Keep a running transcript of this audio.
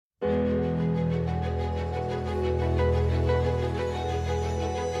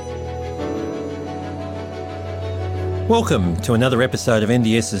Welcome to another episode of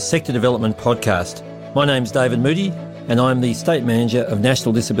NDIS's Sector Development Podcast. My name's David Moody and I'm the State Manager of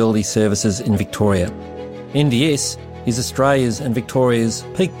National Disability Services in Victoria. NDIS is Australia's and Victoria's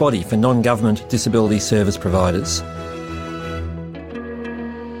peak body for non-government disability service providers.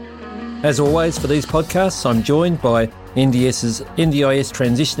 As always, for these podcasts, I'm joined by NDIS's NDIS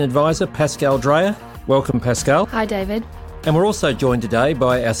Transition Advisor, Pascal Dreyer. Welcome, Pascal. Hi, David. And we're also joined today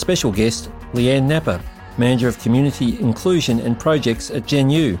by our special guest, Leanne Napper, Manager of Community Inclusion and Projects at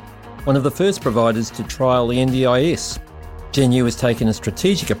genU, one of the first providers to trial the NDIS. genU has taken a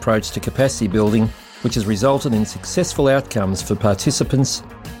strategic approach to capacity building, which has resulted in successful outcomes for participants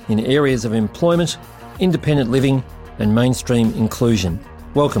in areas of employment, independent living and mainstream inclusion.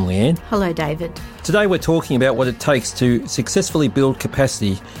 Welcome, Leanne. Hello, David. Today we're talking about what it takes to successfully build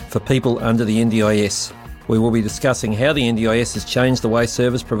capacity for people under the NDIS. We will be discussing how the NDIS has changed the way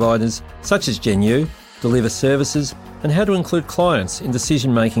service providers, such as genU, deliver services and how to include clients in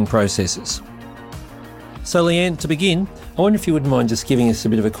decision-making processes. So, Leanne, to begin, I wonder if you wouldn't mind just giving us a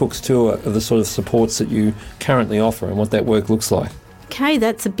bit of a cook's tour of the sort of supports that you currently offer and what that work looks like. Okay,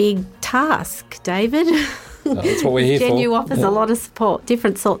 that's a big task, David. That's what we're here for. genU offers a lot of support,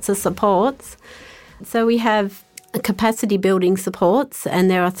 different sorts of supports. So we have capacity building supports, and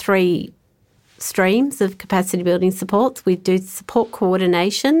there are three streams of capacity building supports. We do support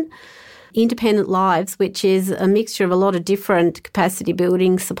coordination, independent lives, which is a mixture of a lot of different capacity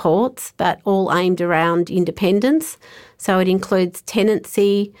building supports, but all aimed around independence. So it includes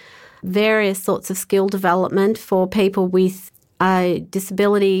tenancy, various sorts of skill development for people with a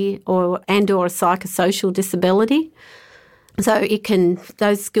disability or a psychosocial disability. So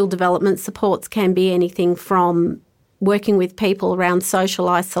those skill development supports can be anything from working with people around social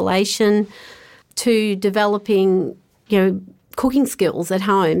isolation to developing, cooking skills at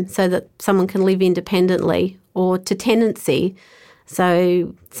home so that someone can live independently, or to tenancy.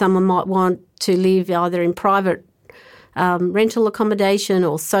 So someone might want to live either in private rental accommodation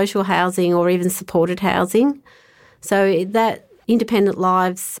or social housing or even supported housing. So that independent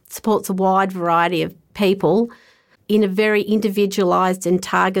lives supports a wide variety of people in a very individualised and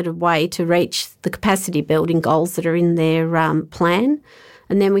targeted way to reach the capacity building goals that are in their plan.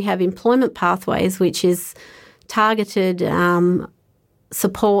 And then we have employment pathways, which is targeted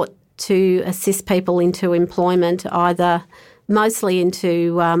support to assist people into employment, either mostly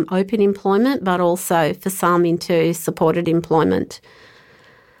into open employment, but also for some into supported employment,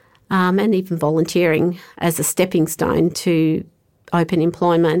 and even volunteering as a stepping stone to open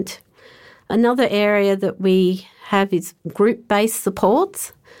employment. Another area that we have is group-based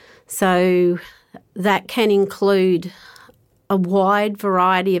supports. So that can include a wide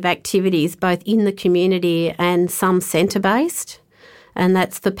variety of activities, both in the community and some centre-based. And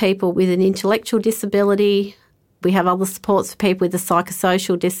that's for people with an intellectual disability. We have other supports for people with a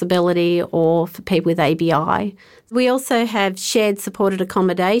psychosocial disability or for people with ABI. We also have shared supported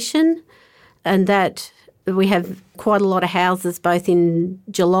accommodation, and that we have quite a lot of houses both in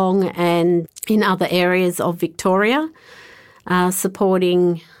Geelong and in other areas of Victoria,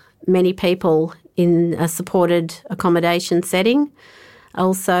 supporting many people in a supported accommodation setting,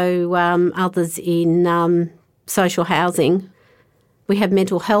 also others in social housing. We have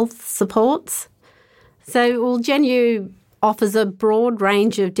mental health supports. So, genU offers a broad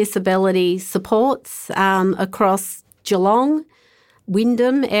range of disability supports across Geelong,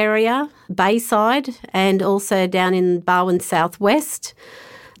 Wyndham area, Bayside, and also down in Barwon Southwest.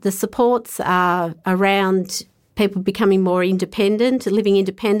 The supports are around people becoming more independent, living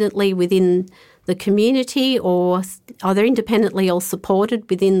independently within the community, or either independently or supported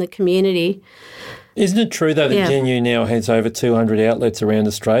within the community. Isn't it true, though, that genU now has over 200 outlets around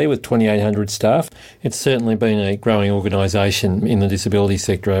Australia with 2,800 staff? It's certainly been a growing organisation in the disability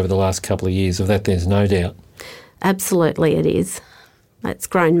sector over the last couple of years. Of that, there's no doubt. Absolutely it is. It's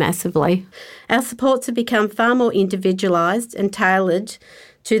grown massively. Our supports have become far more individualised and tailored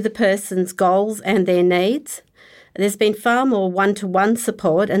to the person's goals and their needs. There's been far more one-to-one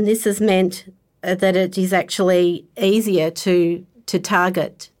support, and this has meant that it is actually easier to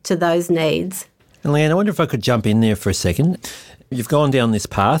target to those needs. And Leanne, I wonder if I could jump in there for a second. You've gone down this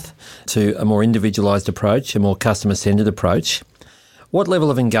path to a more individualised approach, a more customer-centred approach. What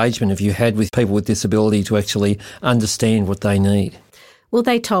level of engagement have you had with people with disability to actually understand what they need? Well,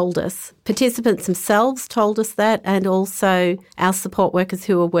 they told us. Participants themselves told us that, and also our support workers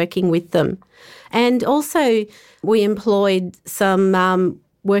who were working with them. And also we employed some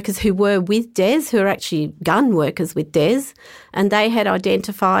workers who were with DES, who are actually gun workers with DES, and they had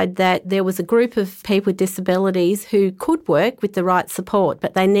identified that there was a group of people with disabilities who could work with the right support,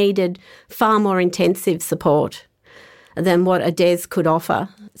 but they needed far more intensive support. than what a DES could offer.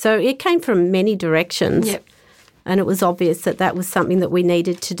 So it came from many directions. Yep. And it was obvious that that was something that we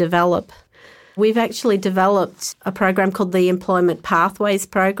needed to develop. We've actually developed a program called the Employment Pathways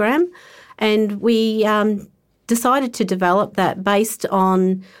Program, and we decided to develop that based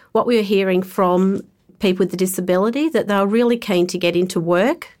on what we were hearing from people with a disability, that they were really keen to get into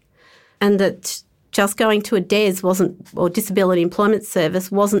work, and that just going to a DES or Disability Employment Service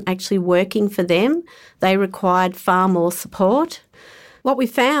wasn't actually working for them. They required far more support. What we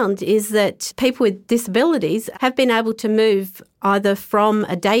found is that people with disabilities have been able to move either from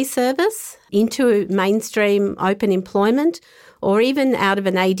a day service into mainstream open employment, or even out of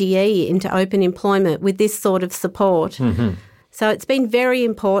an ADE into open employment with this sort of support. Mm-hmm. So it's been very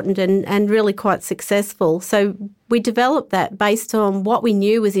important and really quite successful. So we developed that based on what we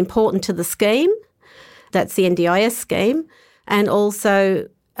knew was important to the scheme. That's the NDIS scheme, and also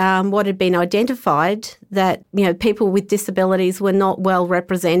what had been identified that people with disabilities were not well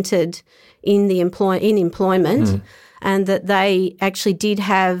represented in employment, and that they actually did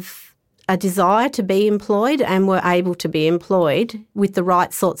have a desire to be employed and were able to be employed with the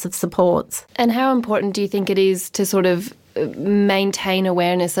right sorts of supports. And how important do you think it is to sort of maintain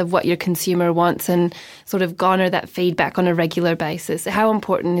awareness of what your consumer wants and sort of garner that feedback on a regular basis? How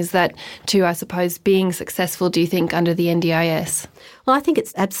important is that to, I suppose, being successful, do you think, under the NDIS? Well, I think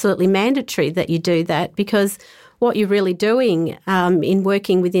it's absolutely mandatory that you do that, because what you're really doing in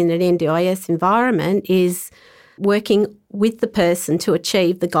working within an NDIS environment is working with the person to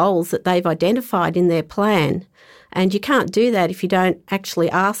achieve the goals that they've identified in their plan. And you can't do that if you don't actually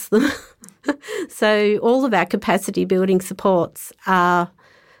ask them. So all of our capacity building supports are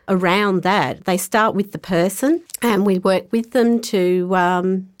around that. They start with the person, and we work with them to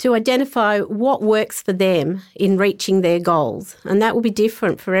identify what works for them in reaching their goals. And that will be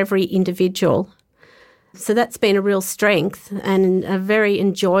different for every individual. So that's been a real strength and a very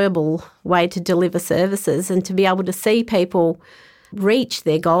enjoyable way to deliver services, and to be able to see people reach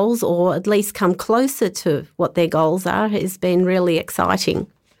their goals, or at least come closer to what their goals are, has been really exciting.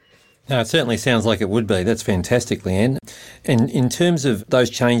 No, it certainly sounds like it would be. That's fantastic, Leanne. And in terms of those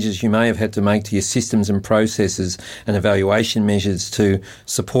changes you may have had to make to your systems and processes and evaluation measures to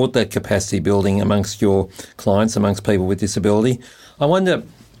support that capacity building amongst your clients, amongst people with disability, I wonder,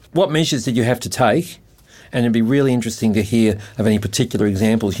 what measures did you have to take? And it'd be really interesting to hear of any particular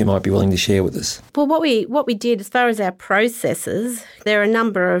examples you might be willing to share with us. Well, what we did as far as our processes, there are a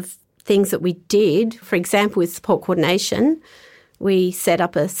number of things that we did. For example, with support coordination, we set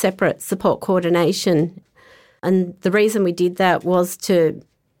up a separate support coordination. And the reason we did that was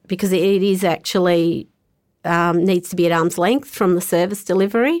because it is actually needs to be at arm's length from the service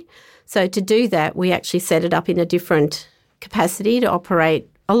delivery. So to do that, we actually set it up in a different capacity to operate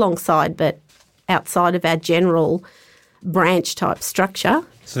alongside but outside of our general branch type structure.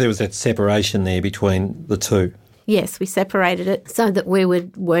 So there was that separation there between the two. Yes, we separated it so that we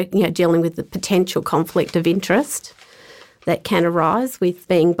would work, dealing with the potential conflict of interest that can arise with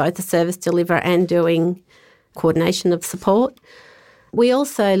being both a service deliverer and doing coordination of support. We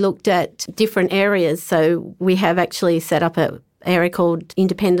also looked at different areas. So we have actually set up an area called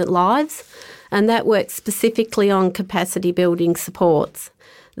Independent Lives, and that works specifically on capacity building supports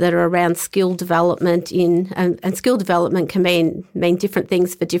that are around skill development and skill development can mean different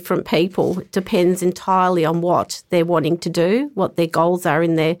things for different people. It depends entirely on what they're wanting to do, what their goals are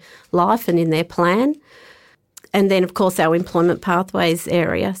in their life and in their plan. And then, of course, our employment pathways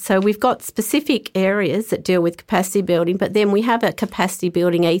area. So we've got specific areas that deal with capacity building, but then we have a capacity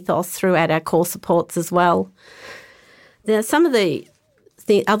building ethos throughout our core supports as well. Now, some of the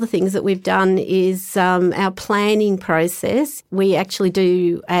other things that we've done is our planning process. We actually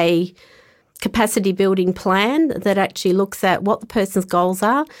do a capacity building plan that actually looks at what the person's goals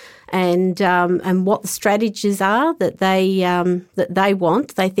are and what the strategies are that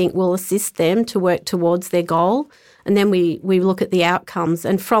they think will assist them to work towards their goal. And then we look at the outcomes.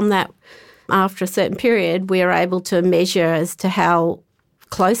 And from that, after a certain period, we are able to measure as to how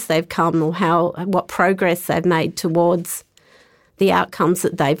close they've come or what progress they've made towards the outcomes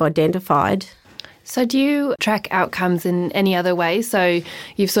that they've identified. So do you track outcomes in any other way? So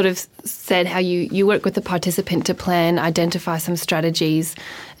you've sort of said how you work with the participant to plan, identify some strategies,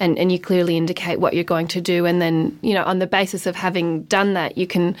 and you clearly indicate what you're going to do. And then, on the basis of having done that, you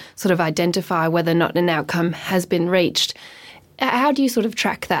can sort of identify whether or not an outcome has been reached. How do you sort of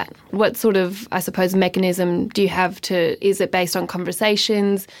track that? What sort of, I suppose, mechanism do you have is it based on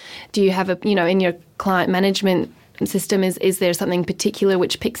conversations? Do you have in your client management system, is there something particular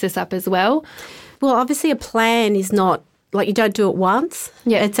which picks this up as well? Well, obviously a plan is not like you don't do it once.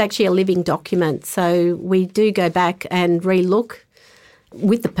 Yeah. It's actually a living document. So we do go back and relook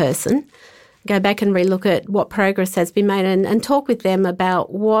with the person, go back and relook at what progress has been made and talk with them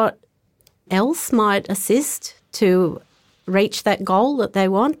about what else might assist to reach that goal that they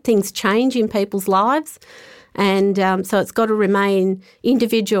want. Things change in people's lives. And so it's got to remain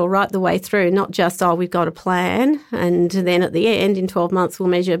individual right the way through, not just, we've got a plan and then at the end in 12 months we'll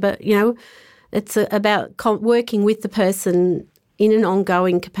measure. But, it's about working with the person in an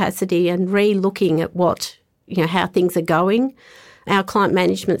ongoing capacity and re-looking at what, how things are going. Our client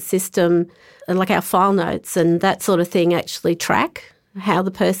management system, like our file notes and that sort of thing, actually track how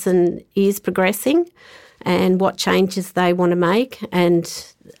the person is progressing and what changes they want to make, and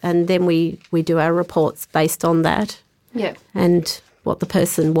then we do our reports based on that. Yeah. And what the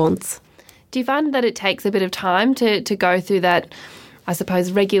person wants. Do you find that it takes a bit of time to go through that, I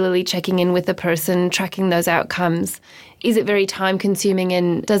suppose, regularly checking in with the person, tracking those outcomes? Is it very time consuming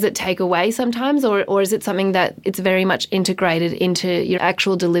and does it take away sometimes, or is it something that it's very much integrated into your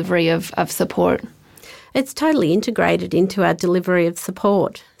actual delivery of support? It's totally integrated into our delivery of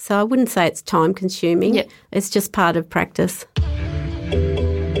support. So I wouldn't say it's time consuming. Yeah. It's just part of practice.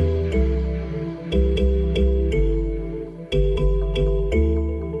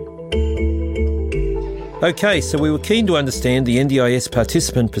 Okay, so we were keen to understand the NDIS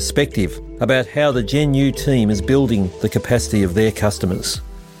participant perspective about how the genU team is building the capacity of their customers.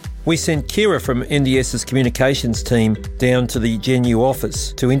 We sent Kira from NDIS's communications team down to the genU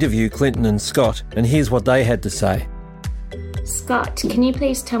office to interview Clinton and Scott, and here's what they had to say. Scott, can you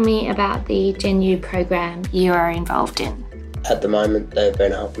please tell me about the genU program you are involved in? At the moment, they've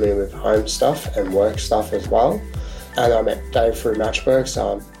been helping me with home stuff and work stuff as well. And I met Dave through Matchworks.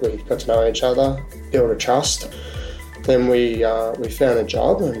 We got to know each other, build a trust. Then we found a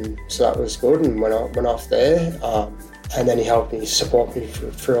job, and so that was good, and went off there. And then he helped me, support me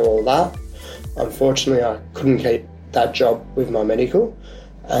through all that. Unfortunately, I couldn't keep that job with my medical.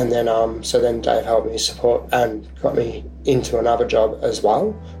 And then so then Dave helped me support and got me into another job as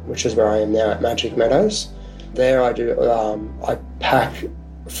well, which is where I am now at Magic Meadows. There I do I pack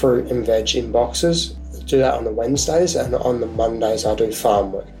fruit and veg in boxes. I do that on the Wednesdays, and on the Mondays I do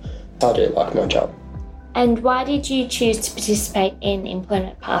farm work. I do like my job. And why did you choose to participate in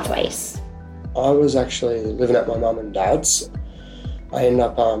Employment Pathways? I was actually living at my mum and dad's. I ended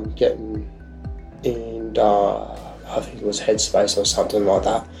up getting in, I think it was Headspace or something like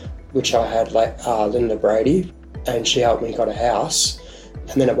that, which I had Linda Brady, and she helped me got a house.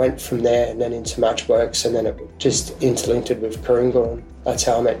 And then it went from there and then into Matchworks, and then it just interlinked with Coringa, and that's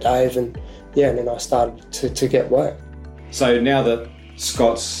how I met Dave, and then I started to get work. So now that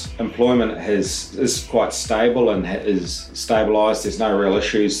Scott's employment is quite stable and is stabilised, there's no real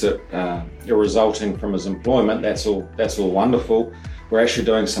issues that are resulting from his employment, that's all wonderful. We're actually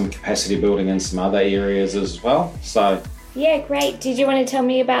doing some capacity building in some other areas as well. So yeah, great. Did you want to tell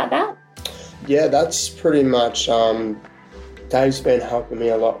me about that? Yeah, that's pretty much Dave's been helping me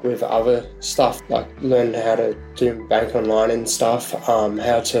a lot with other stuff, like learning how to do bank online and stuff, how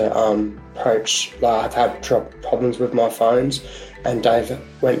to approach, I've had problems with my phones, and Dave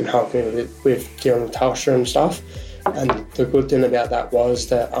went and helped me with dealing with Telstra and stuff. And the good thing about that was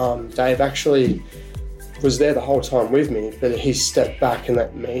that Dave actually was there the whole time with me, but he stepped back and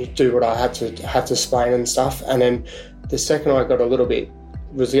let me do what I had to explain and stuff. And then the second I got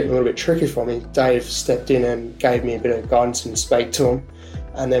was getting a little bit tricky for me, Dave stepped in and gave me a bit of guidance and spoke to him.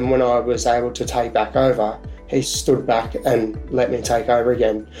 And then when I was able to take back over, he stood back and let me take over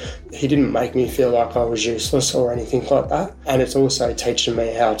again. He didn't make me feel like I was useless or anything like that. And it's also teaching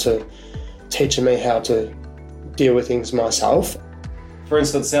me how to deal with things myself. For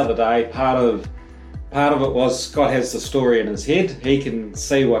instance, the other day, part of it was Scott has the story in his head. He can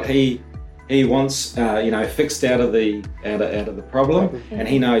see what he wants, fixed out of the problem, and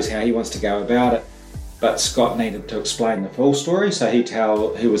he knows how he wants to go about it. But Scott needed to explain the full story, so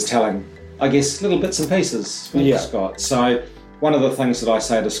he was telling, I guess, little bits and pieces with Scott. So one of the things that I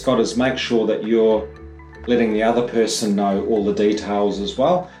say to Scott is make sure that you're letting the other person know all the details as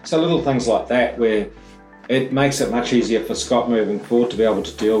well. So little things like that, where it makes it much easier for Scott moving forward to be able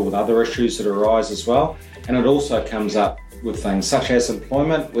to deal with other issues that arise as well. And it also comes up with things such as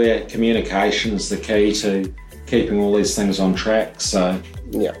employment, where communication is the key to keeping all these things on track. So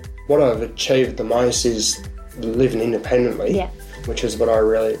yeah, what I've achieved the most is living independently, which is what I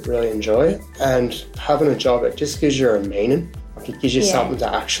really, really enjoy. And having a job, it just gives you a meaning. Like it gives you something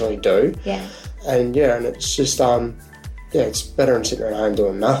to actually do. Yeah. And it's just it's better than sitting at home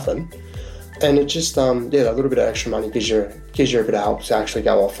doing nothing. And it just a little bit of extra money gives you a bit of help to actually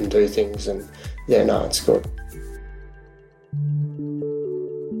go off and do things. And it's good.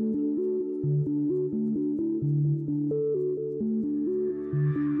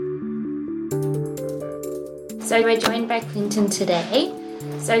 So we're joined by Clinton today.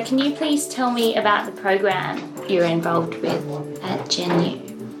 So can you please tell me about the program you're involved with at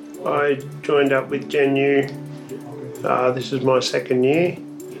genU? I joined up with genU. This is my second year.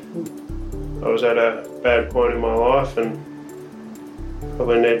 I was at a bad point in my life and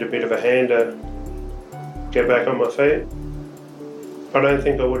probably needed a bit of a hand to get back on my feet. I don't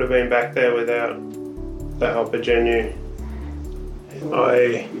think I would have been back there without the help of genU.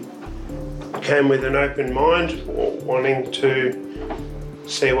 I came with an open mind, wanting to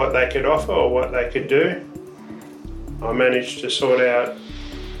see what they could offer or what they could do. I managed to sort out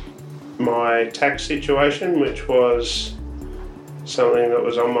my tax situation, which was something that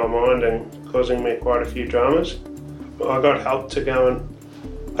was on my mind and causing me quite a few dramas. I got help to go and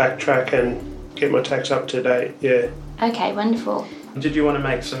backtrack and get my tax up to date, yeah. Okay, wonderful. Did you want to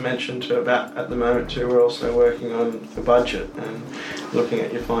make some mention to about, at the moment too, we're also working on the budget and looking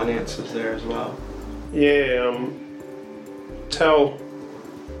at your finances there as well? Yeah, Tal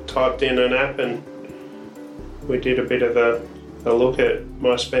typed in an app and we did a bit of a look at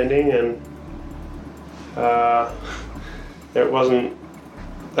my spending, and it wasn't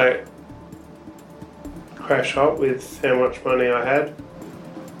that crash hot with how much money I had. It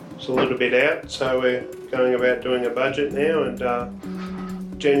was a little bit out, so we're going about doing a budget now, and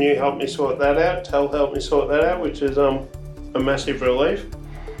genU helped me sort that out, Tal helped me sort that out, which is a massive relief.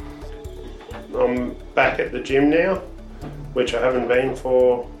 I'm back at the gym now, which I haven't been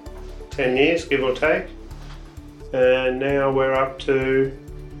for 10 years, give or take. And now we're about to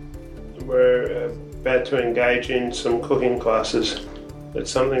engage in some cooking classes.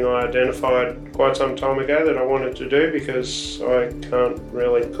 It's something I identified quite some time ago that I wanted to do because I can't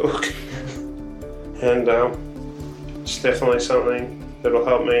really cook. And it's definitely something that'll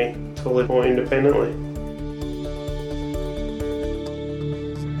help me to live more independently.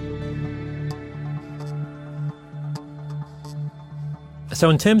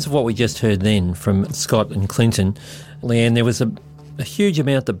 So in terms of what we just heard then from Scott and Clinton, Leanne, there was a huge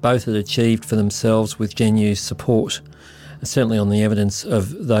amount that both had achieved for themselves with genu's support, certainly on the evidence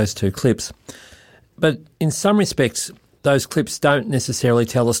of those two clips. But in some respects, those clips don't necessarily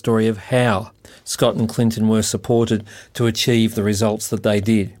tell the story of how Scott and Clinton were supported to achieve the results that they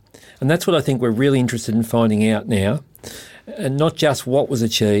did. And that's what I think we're really interested in finding out now, and not just what was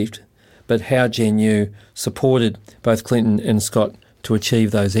achieved, but how genU supported both Clinton and Scott to achieve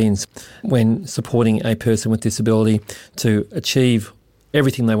those ends when supporting a person with disability to achieve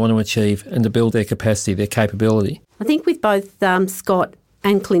everything they want to achieve and to build their capacity, their capability. I think with both Scott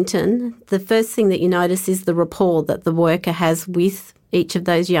and Clinton, the first thing that you notice is the rapport that the worker has with each of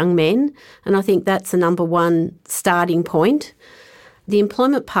those young men, and I think that's the number one starting point. The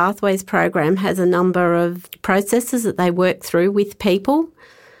Employment Pathways program has a number of processes that they work through with people.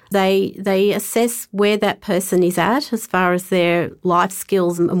 They assess where that person is at as far as their life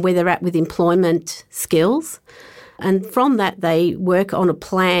skills and where they're at with employment skills. And from that, they work on a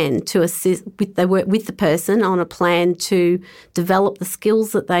plan to assist. They work with the person on a plan to develop the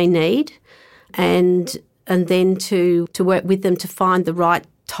skills that they need, and then to work with them to find the right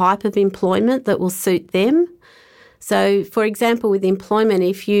type of employment that will suit them. So, for example, with employment,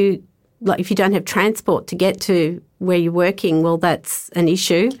 if you don't have transport to get to where you're working, well, that's an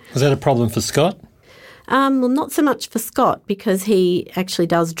issue. Was that a problem for Scott? Well, not so much for Scott because he actually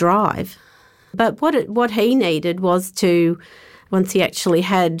does drive. But what he needed was to, once he actually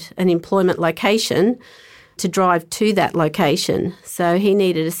had an employment location, to drive to that location. So he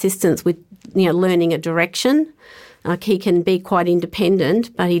needed assistance with, learning a direction. He can be quite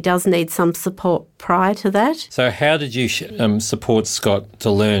independent, but he does need some support prior to that. So how did you support Scott to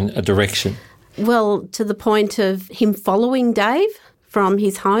learn a direction? Well, to the point of him following Dave from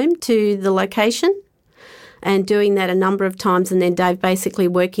his home to the location and doing that a number of times, and then Dave basically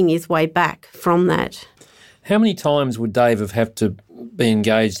working his way back from that. How many times would Dave have had to be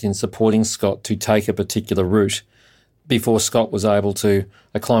engaged in supporting Scott to take a particular route before Scott was able to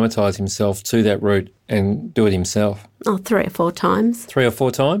acclimatise himself to that route and do it himself? 3 or 4 times. 3 or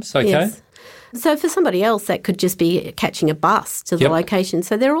 4 times, okay. Yes. So for somebody else, that could just be catching a bus to the location.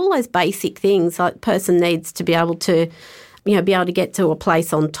 So there are all those basic things, like person needs to be able to, be able to get to a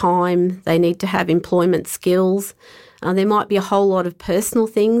place on time. They need to have employment skills. There might be a whole lot of personal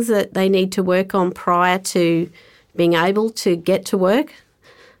things that they need to work on prior to being able to get to work,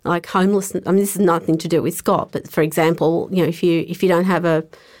 like homelessness. I mean, this has nothing to do with Scott, but for example, if you don't have a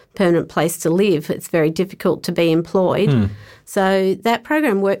permanent place to live, it's very difficult to be employed. So that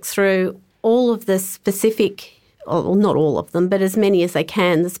program works through all of the specific, or not all of them, but as many as they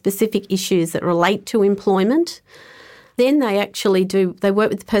can, the specific issues that relate to employment. then they work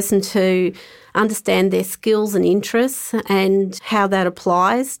with the person to understand their skills and interests and how that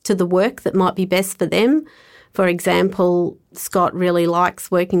applies to the work that might be best for them. For example, Scott really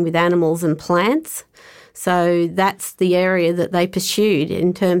likes working with animals and plants. So that's the area that they pursued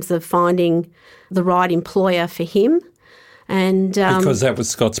in terms of finding the right employer for him. And because that was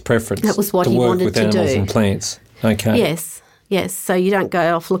Scott's preference. That was what he to wanted to do. work with animals and plants. Okay. Yes. So you don't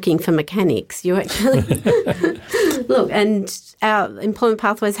go off looking for mechanics. You actually look. And our Employment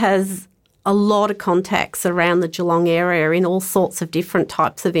Pathways has a lot of contacts around the Geelong area in all sorts of different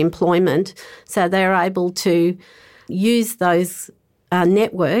types of employment. So they're able to use those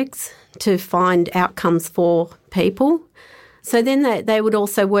networks to find outcomes for people. So then they would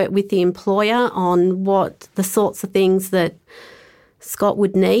also work with the employer on what the sorts of things that Scott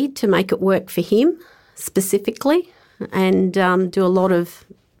would need to make it work for him specifically, and do a lot of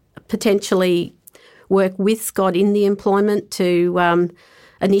potentially work with Scott in the employment to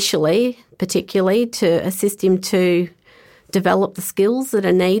initially, particularly to assist him to develop the skills that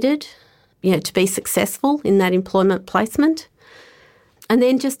are needed, to be successful in that employment placement. And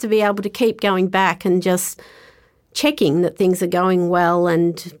then just to be able to keep going back and just checking that things are going well,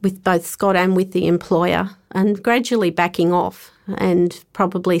 and with both Scott and with the employer, and gradually backing off and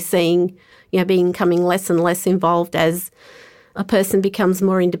probably seeing, becoming less and less involved as a person becomes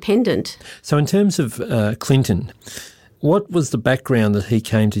more independent. So in terms of Clinton, what was the background that he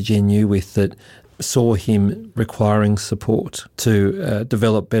came to genU with that saw him requiring support to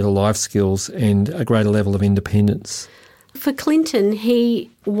develop better life skills and a greater level of independence? For Clinton, he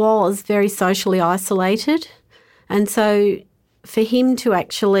was very socially isolated. And so for him to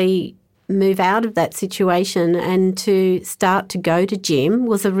actually move out of that situation and to start to go to gym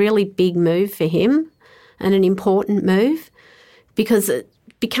was a really big move for him, and an important move, because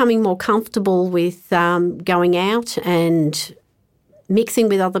becoming more comfortable with going out and mixing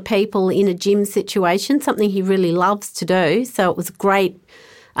with other people in a gym situation, something he really loves to do. So it was a great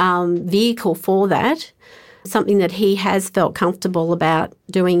vehicle for that. Something that he has felt comfortable about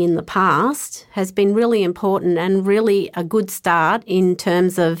doing in the past has been really important and really a good start in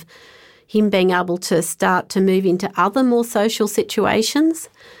terms of him being able to start to move into other more social situations.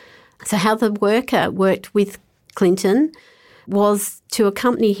 So how the worker worked with Clinton was to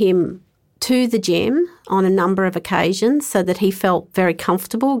accompany him to the gym on a number of occasions so that he felt very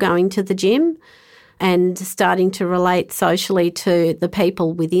comfortable going to the gym and starting to relate socially to the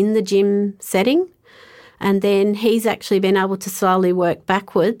people within the gym setting. And then he's actually been able to slowly work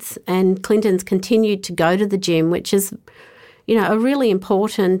backwards, and Clinton's continued to go to the gym, which is, a really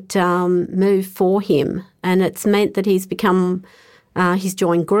important move for him. And it's meant that he's become, he's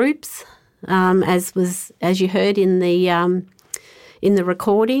joined groups, as you heard in the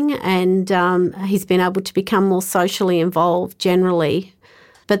recording, and he's been able to become more socially involved generally.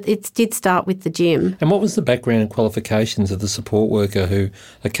 But it did start with the gym. And what was the background and qualifications of the support worker who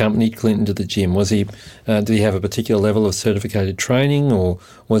accompanied Clinton to the gym? Was he, did he have a particular level of certificated training, or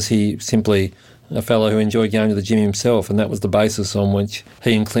was he simply a fellow who enjoyed going to the gym himself, and that was the basis on which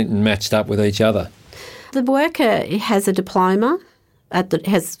he and Clinton matched up with each other? The worker has a diploma,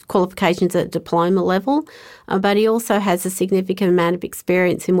 has qualifications at diploma level, but he also has a significant amount of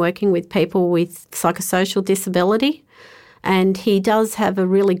experience in working with people with psychosocial disability. And he does have a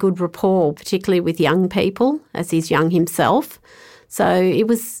really good rapport, particularly with young people, as he's young himself. So it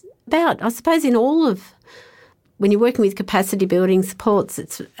was about, I suppose, in all of, when you're working with capacity building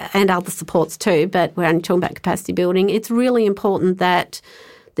supports, and other supports too, but we're only talking about capacity building, it's really important that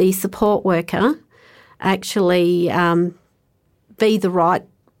the support worker actually be the right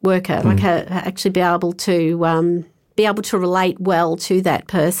worker, actually be able to relate well to that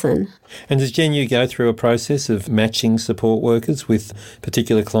person. And does genU go through a process of matching support workers with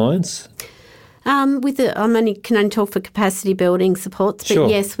particular clients? I can only talk for capacity building supports, but Sure.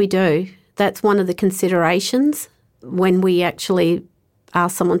 Yes, we do. That's one of the considerations when we actually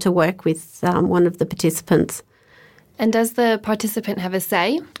ask someone to work with one of the participants. And does the participant have a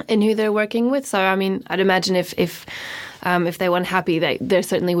say in who they're working with? So, I'd imagine if they weren't happy, there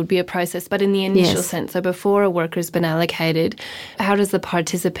certainly would be a process. But in the initial sense, so before a worker's been allocated, how does the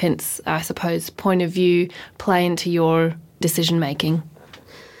participant's, point of view play into your decision making?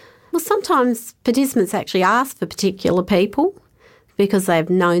 Well, sometimes participants actually ask for particular people because they've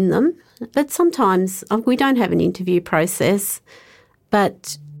known them. But sometimes we don't have an interview process.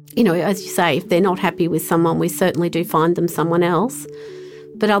 But, as you say, if they're not happy with someone, we certainly do find them someone else.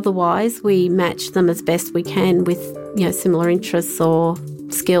 But otherwise, we match them as best we can with, similar interests or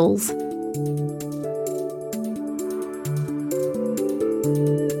skills.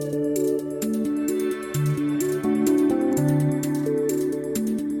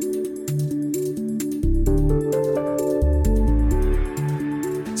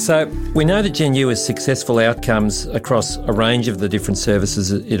 So we know that genU has successful outcomes across a range of the different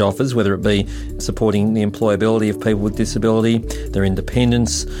services it offers, whether it be supporting the employability of people with disability, their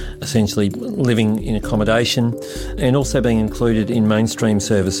independence, essentially living in accommodation, and also being included in mainstream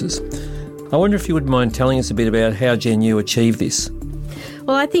services. I wonder if you would mind telling us a bit about how genU achieve this.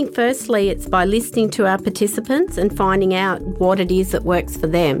 Well, I think firstly it's by listening to our participants and finding out what it is that works for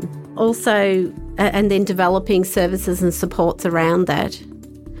them. Also, and then developing services and supports around that.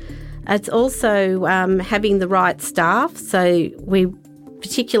 It's also having the right staff. So we,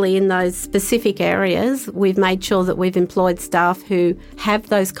 particularly in those specific areas, we've made sure that we've employed staff who have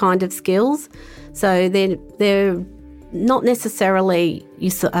those kind of skills. So they're not necessarily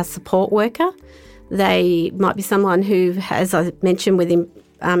a support worker. They might be someone who, as I mentioned with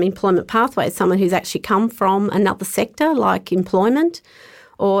employment pathways, someone who's actually come from another sector like employment,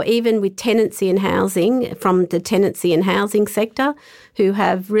 or even with tenancy and housing, from the tenancy and housing sector, who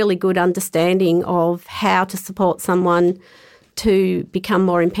have really good understanding of how to support someone to become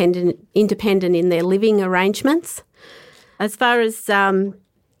more independent in their living arrangements. As far as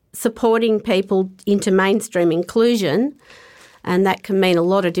supporting people into mainstream inclusion, and that can mean a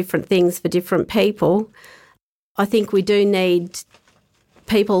lot of different things for different people, I think we do need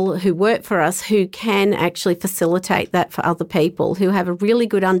people who work for us who can actually facilitate that for other people, who have a really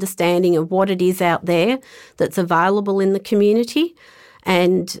good understanding of what it is out there that's available in the community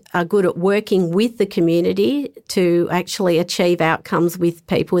and are good at working with the community to actually achieve outcomes with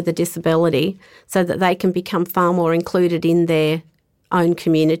people with a disability so that they can become far more included in their own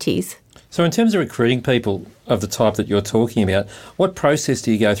communities. So in terms of recruiting people of the type that you're talking about, what process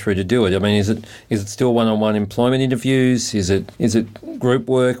do you go through to do it? I mean, is it still one-on-one employment interviews? Is it group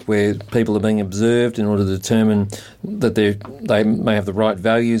work where people are being observed in order to determine that they may have the right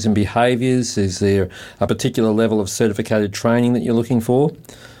values and behaviours? Is there a particular level of certificated training that you're looking for?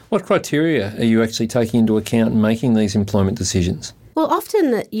 What criteria are you actually taking into account in making these employment decisions? Well,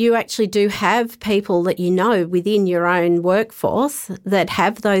 often you actually do have people that you know within your own workforce that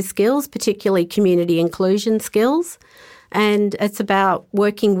have those skills, particularly community inclusion skills, and it's about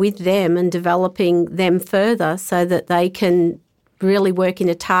working with them and developing them further so that they can really work in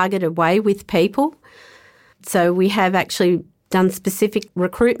a targeted way with people. So we have actually done specific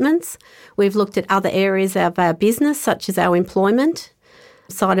recruitments. We've looked at other areas of our business, such as our employment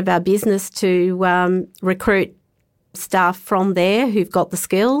side of our business, to recruit staff from there who've got the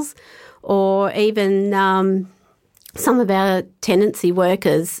skills, or even some of our tenancy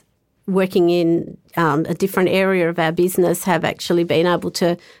workers working in a different area of our business have actually been able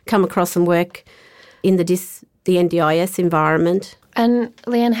to come across and work in the NDIS environment. And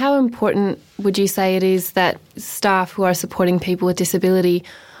Leanne, how important would you say it is that staff who are supporting people with disability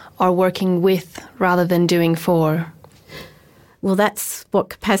are working with rather than doing for? Well, that's what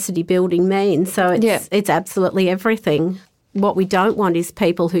capacity building means. So it's absolutely everything. What we don't want is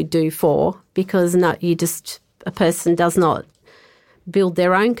people who do for, because a person does not build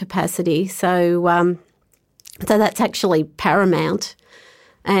their own capacity. So that's actually paramount,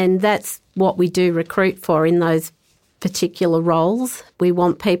 and that's what we do recruit for in those particular roles. We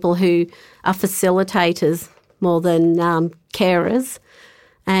want people who are facilitators more than carers,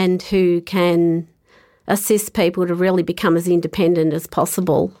 and who can assist people to really become as independent as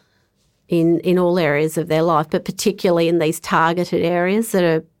possible in all areas of their life, but particularly in these targeted areas that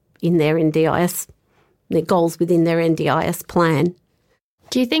are in their NDIS, their goals within their NDIS plan.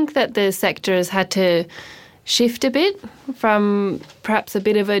 Do you think that the sector has had to shift a bit from perhaps a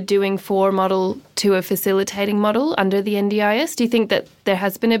bit of a doing for model to a facilitating model under the NDIS? Do you think that there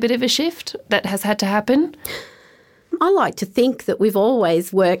has been a bit of a shift that has had to happen? I like to think that we've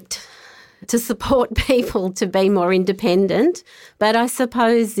always worked to support people to be more independent, but I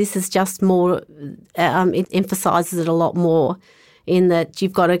suppose this is just more, it emphasises it a lot more in that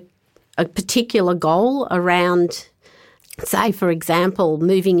you've got a particular goal around, say, for example,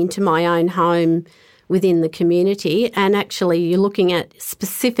 moving into my own home within the community, and actually you're looking at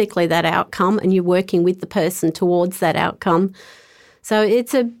specifically that outcome and you're working with the person towards that outcome. So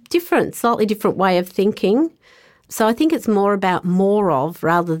it's a slightly different way of thinking. So I think it's more about more of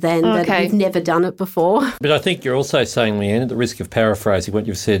rather than that we've never done it before. But I think you're also saying, Leanne, at the risk of paraphrasing what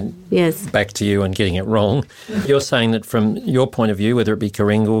you've said back to you and getting it wrong, you're saying that from your point of view, whether it be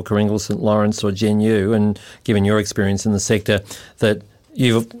Coringal, St Lawrence or genU, and given your experience in the sector, that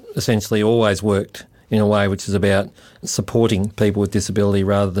you've essentially always worked in a way which is about supporting people with disability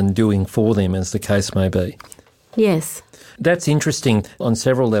rather than doing for them, as the case may be. Yes. That's interesting on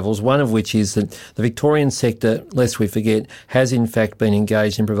several levels, one of which is that the Victorian sector, lest we forget, has in fact been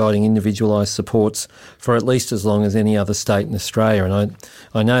engaged in providing individualised supports for at least as long as any other state in Australia. And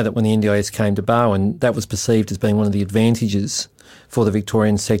I know that when the NDIS came to Barwon, that was perceived as being one of the advantages for the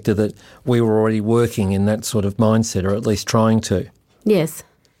Victorian sector, that we were already working in that sort of mindset, or at least trying to. Yes.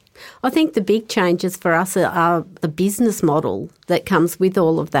 I think the big changes for us are the business model that comes with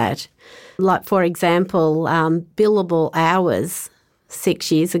all of that. Like, for example, billable hours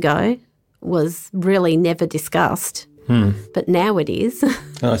 6 years ago was really never discussed, but now it is.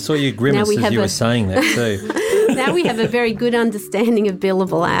 I saw you grimace as you were saying that too. Now we have a very good understanding of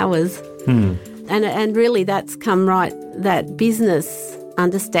billable hours. And really that's come right, that business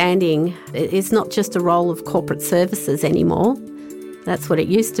understanding, it's not just a role of corporate services anymore. That's what it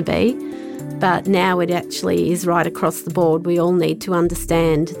used to be. But now it actually is right across the board. We all need to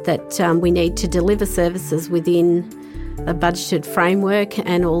understand that we need to deliver services within a budgeted framework,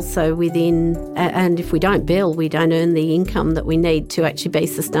 and also within, and if we don't bill, we don't earn the income that we need to actually be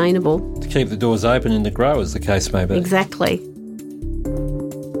sustainable. To keep the doors open and to grow, as the case may be. Exactly.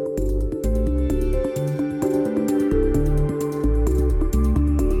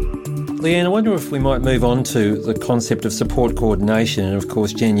 Leanne, I wonder if we might move on to the concept of support coordination, and of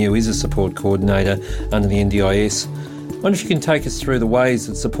course genU is a support coordinator under the NDIS. I wonder if you can take us through the ways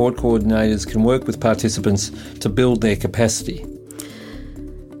that support coordinators can work with participants to build their capacity.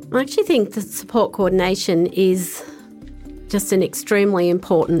 I actually think that support coordination is just an extremely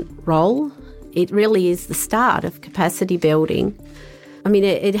important role. It really is the start of capacity building. I mean,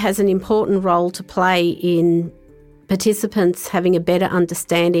 it has an important role to play in participants having a better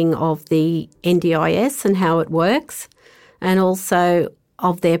understanding of the NDIS and how it works, and also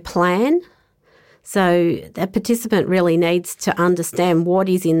of their plan. So that participant really needs to understand what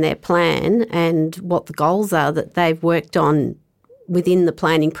is in their plan and what the goals are that they've worked on within the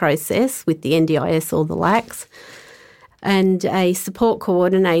planning process with the NDIS or the LACs. And a support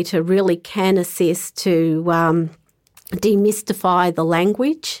coordinator really can assist to demystify the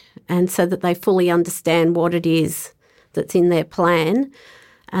language, and so that they fully understand what it is that's in their plan.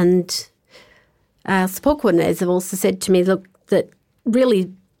 And support coordinators have also said to me, look, that really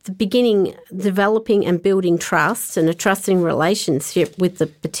the beginning, developing and building trust and a trusting relationship with the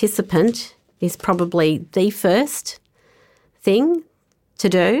participant is probably the first thing to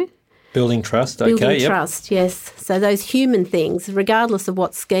do. Building trust, okay. Building trust, yes. So those human things, regardless of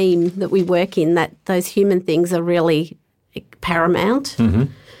what scheme that we work in, that those human things are really paramount. Mm-hmm.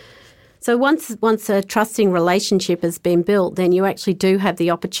 So once a trusting relationship has been built, then you actually do have the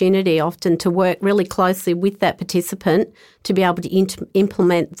opportunity often to work really closely with that participant to be able to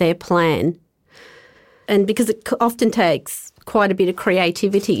implement their plan. And because it often takes quite a bit of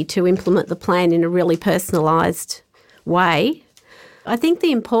creativity to implement the plan in a really personalised way, I think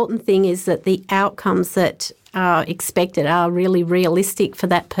the important thing is that the outcomes that are expected are really realistic for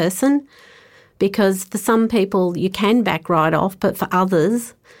that person, because for some people you can back right off, but for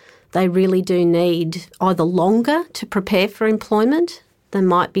others they really do need either longer to prepare for employment than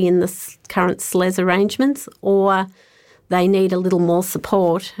might be in the current SLES arrangements, or they need a little more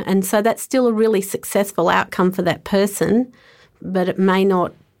support. And so that's still a really successful outcome for that person, but it may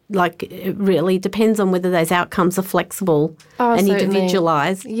not, it really depends on whether those outcomes are flexible and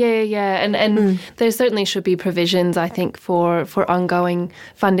individualised. Yeah. And there certainly should be provisions, I think, for ongoing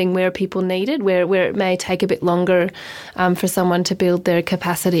funding where people need it, where it may take a bit longer for someone to build their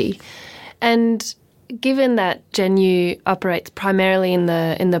capacity. And given that genU operates primarily in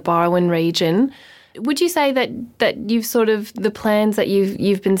the Barwon region, would you say that you've sort of, the plans that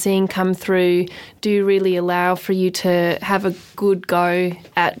you've been seeing come through do really allow for you to have a good go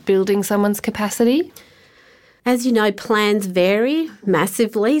at building someone's capacity? As you know, plans vary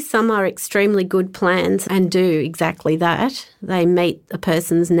massively. Some are extremely good plans and do exactly that. They meet a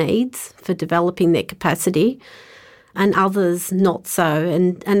person's needs for developing their capacity, and others not so.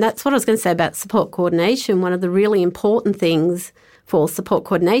 And that's what I was going to say about support coordination. One of the really important things for support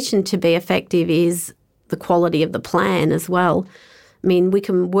coordination to be effective is the quality of the plan as well. I mean, we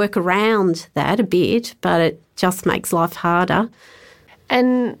can work around that a bit, but it just makes life harder.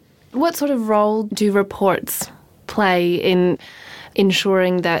 And what sort of role do reports play in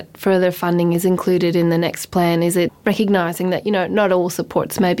ensuring that further funding is included in the next plan? Is it recognising that, not all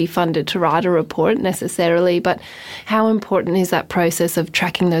supports may be funded to write a report necessarily, but how important is that process of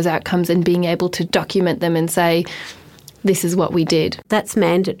tracking those outcomes and being able to document them and say, this is what we did? That's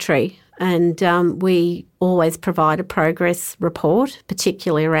mandatory, and we always provide a progress report,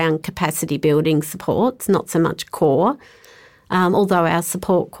 particularly around capacity building supports, not so much core. although our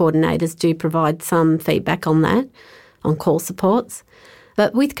support coordinators do provide some feedback on that, on call supports.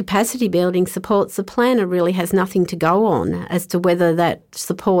 But with capacity building supports, the planner really has nothing to go on as to whether that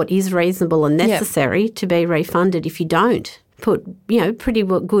support is reasonable and necessary to be refunded if you don't put, pretty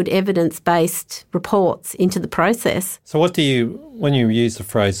good evidence-based reports into the process. So when you use the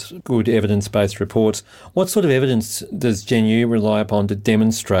phrase good evidence-based reports, what sort of evidence does genU rely upon to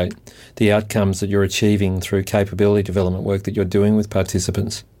demonstrate the outcomes that you're achieving through capability development work that you're doing with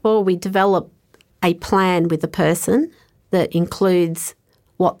participants? Well, we develop a plan with the person that includes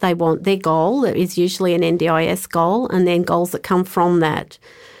what they want, their goal, that is usually an NDIS goal, and then goals that come from that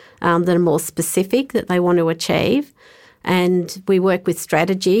that are more specific that they want to achieve. And we work with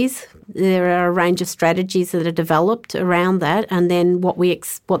strategies. There are a range of strategies that are developed around that, and then what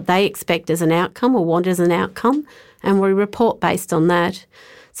they expect as an outcome or want as an outcome, and we report based on that.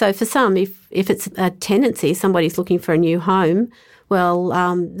 So for some, if it's a tenancy, somebody's looking for a new home, well,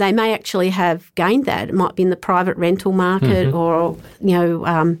 they may actually have gained that. It might be in the private rental market or,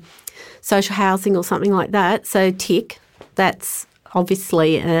 social housing or something like that. So tick, that's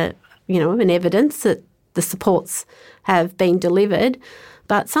obviously, an evidence that the supports have been delivered.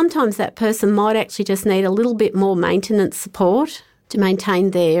 But sometimes that person might actually just need a little bit more maintenance support to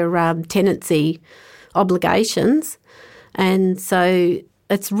maintain their tenancy obligations. And so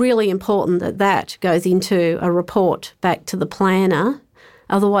it's really important that that goes into a report back to the planner.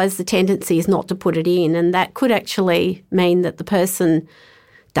 Otherwise, the tendency is not to put it in, and that could actually mean that the person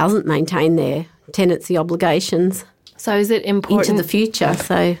doesn't maintain their tenancy obligations. So is it important into the future?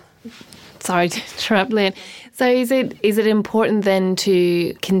 So, sorry to interrupt, Leanne. So is it important then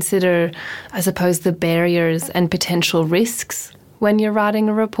to consider, I suppose, the barriers and potential risks when you're writing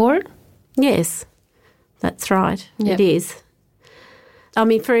a report? Yes, that's right. Yep. It is. I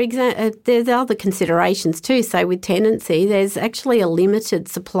mean, for example, there's other considerations too. So with tenancy, there's actually a limited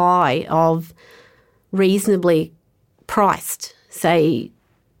supply of reasonably priced, say,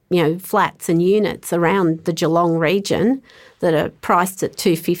 flats and units around the Geelong region that are priced at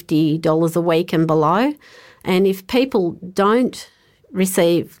 $250 a week and below. And if people don't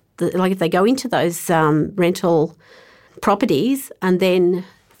receive, if they go into those rental properties and then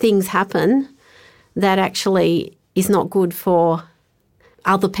things happen, that actually is not good for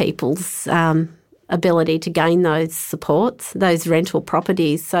other people's ability to gain those supports, those rental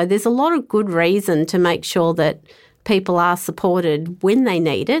properties. So there's a lot of good reason to make sure that people are supported when they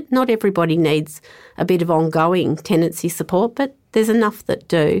need it. Not everybody needs a bit of ongoing tenancy support, but there's enough that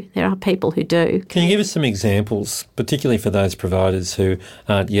do. There are people who do. Can you give us some examples, particularly for those providers who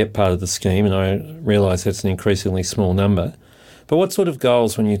aren't yet part of the scheme, and I realise that's an increasingly small number, but what sort of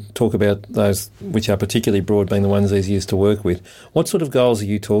goals, when you talk about those which are particularly broad, being the ones easiest to work with, what sort of goals are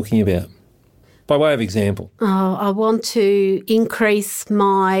you talking about? By way of example. I want to increase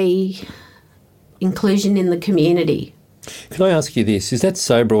my inclusion in the community. Could I ask you this? Is that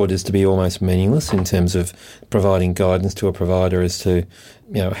so broad as to be almost meaningless in terms of providing guidance to a provider as to,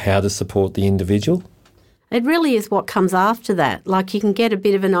 how to support the individual? It really is what comes after that. Like, you can get a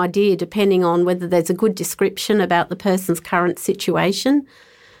bit of an idea depending on whether there's a good description about the person's current situation.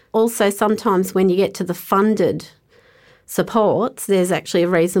 Also, sometimes when you get to the funded supports, there's actually a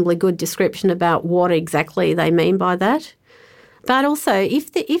reasonably good description about what exactly they mean by that. But also,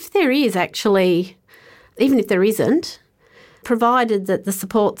 if there is actually, even if there isn't, provided that the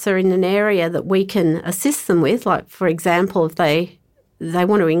supports are in an area that we can assist them with, like, for example, if they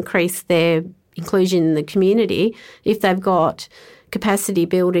want to increase their inclusion in the community, if they've got capacity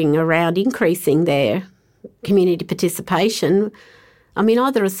building around increasing their community participation, I mean,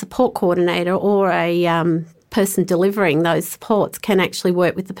 either a support coordinator or a person delivering those supports can actually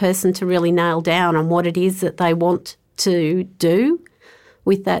work with the person to really nail down on what it is that they want to do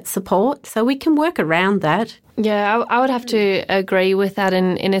with that support. So we can work around that. Yeah, I would have to agree with that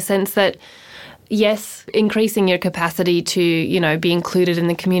in a sense that, yes, increasing your capacity to, be included in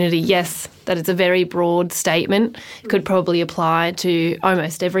the community, yes, that is a very broad statement. It could probably apply to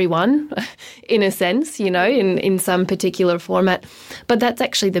almost everyone in a sense, in some particular format. But that's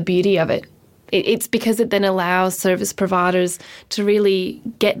actually the beauty of it. It's because it then allows service providers to really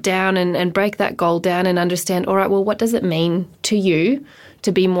get down and break that goal down and understand, all right, well, what does it mean to you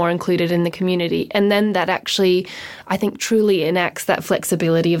to be more included in the community? And then that actually, I think, truly enacts that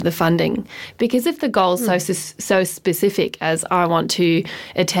flexibility of the funding. Because if the goal is so specific as I want to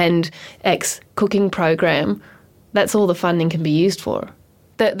attend X cooking program, that's all the funding can be used for.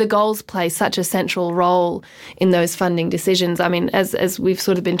 The goals play such a central role in those funding decisions. I mean, as we've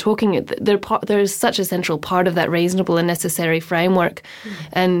sort of been talking, there's such a central part of that reasonable and necessary framework.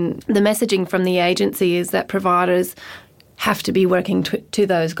 And the messaging from the agency is that providers have to be working to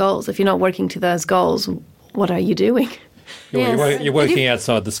those goals. If you're not working to those goals, what are you doing? You're working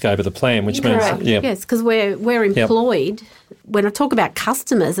outside the scope of the plan, which means... Yes, because we're employed. When I talk about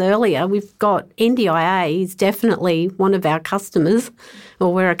customers earlier, we've got NDIA is definitely one of our customers,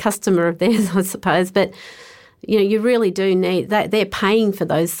 or we're a customer of theirs, I suppose. But, you really do need that. They're paying for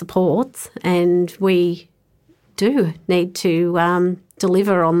those supports, and we do need to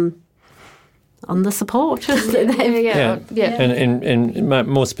deliver on the support. And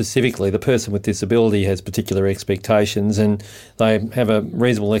more specifically, the person with disability has particular expectations, and they have a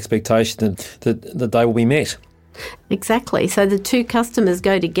reasonable expectation that they will be met. Exactly. So the two customers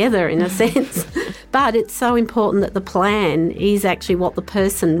go together in a sense. But it's so important that the plan is actually what the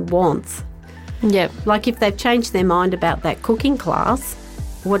person wants. Yep. Like if they've changed their mind about that cooking class,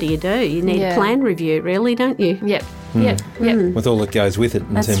 what do? You need a plan review, really, don't you? Yep. Yep. With all that goes with it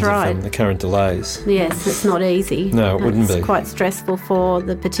in terms of the current delays. Yes, it's not easy. No, it wouldn't be. It's quite stressful for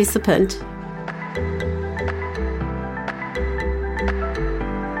the participant.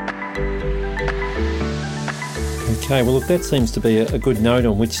 Okay, well, look, that seems to be a good note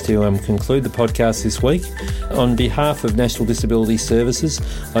on which to conclude the podcast this week. On behalf of National Disability Services,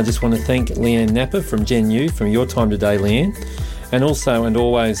 I just want to thank Leanne Napper from genU for your time today, Leanne. And also and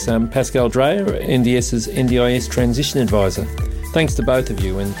always Pascal Dreyer, NDIS's NDIS Transition Advisor. Thanks to both of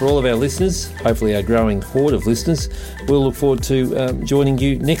you, and for all of our listeners, hopefully our growing horde of listeners, we'll look forward to joining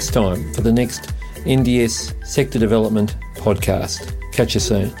you next time for the next NDIS Sector Development podcast. Catch you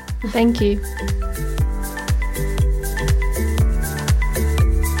soon. Thank you.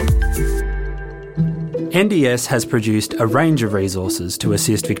 NDIS has produced a range of resources to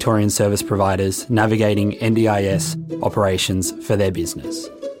assist Victorian service providers navigating NDIS operations for their business.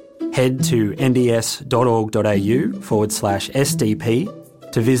 Head to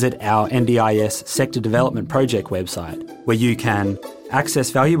ndis.org.au/SDP to visit our NDIS Sector Development Project website, where you can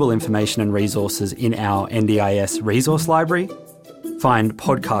access valuable information and resources in our NDIS resource library, find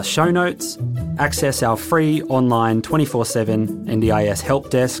podcast show notes, access our free online 24/7 NDIS help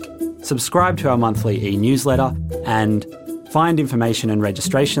desk, subscribe to our monthly e-newsletter, and find information and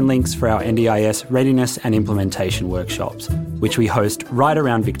registration links for our NDIS readiness and implementation workshops, which we host right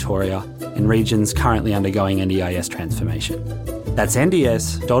around Victoria in regions currently undergoing NDIS transformation. That's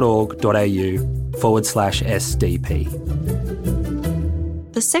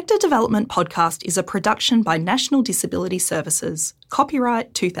ndis.org.au/SDP. The Sector Development Podcast is a production by National Disability Services,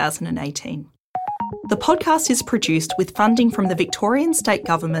 copyright 2018. The podcast is produced with funding from the Victorian State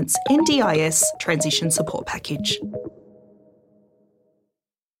Government's NDIS Transition Support Package.